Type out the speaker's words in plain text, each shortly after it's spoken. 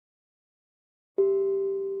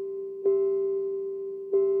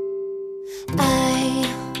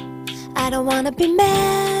I don't wanna be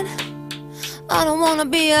mad. I don't wanna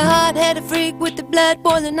be a hard-headed freak with the blood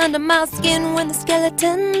boiling under my skin when the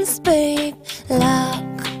skeletons speak.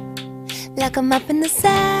 Lock 'em up in the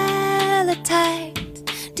salad tight.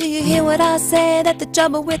 Do you hear what I say? That the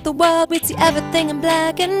trouble with the world, we see everything in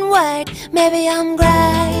black and white. Maybe I'm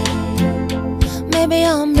gray, maybe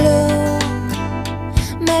I'm blue,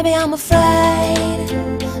 maybe I'm afraid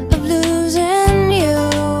of losing you.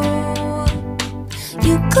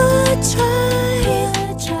 You could try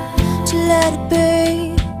to let it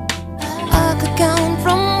be. I could count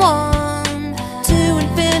from 1 to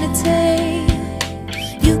infinity.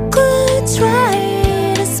 You could try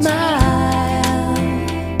to smile.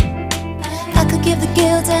 I could give the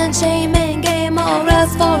guilt and shame and game or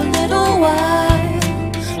rest for a little while.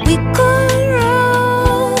 We could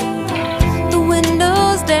roll the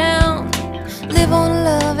windows down, live on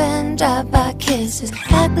love and drive by kisses,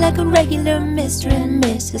 act like a regular Mr. and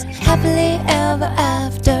Mrs. Happily ever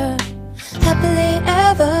after, happily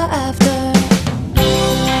ever after.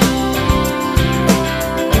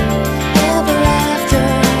 Ever after.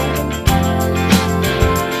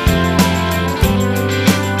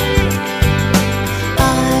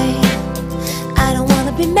 I don't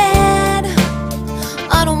wanna be mad.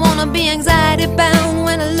 I don't wanna be anxiety bound.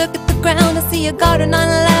 When I look at the ground, I see a garden on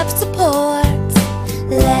life support.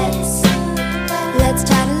 Let's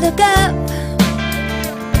try to look up.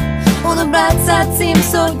 Oh, the bright side seems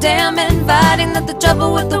so damn inviting, that the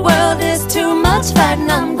trouble with the world is too much fighting.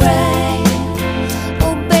 I'm gray,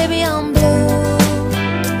 oh baby I'm blue,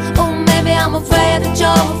 oh maybe I'm afraid that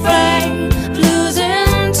you're afraid of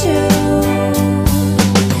losing too.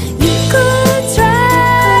 You could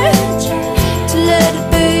try to let it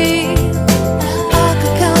be. I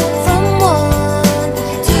could count from 1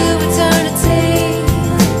 to eternity.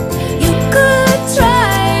 You could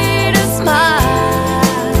try to smile.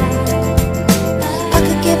 I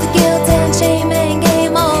could give the guilt and shame and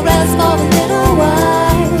game all rest for a little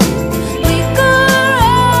while. We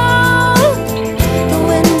could roll the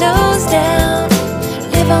windows down,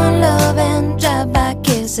 live on love and drive by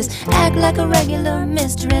kisses, act like a regular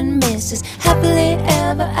Mr. and Mrs. Happily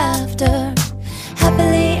ever after,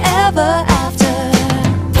 happily ever after.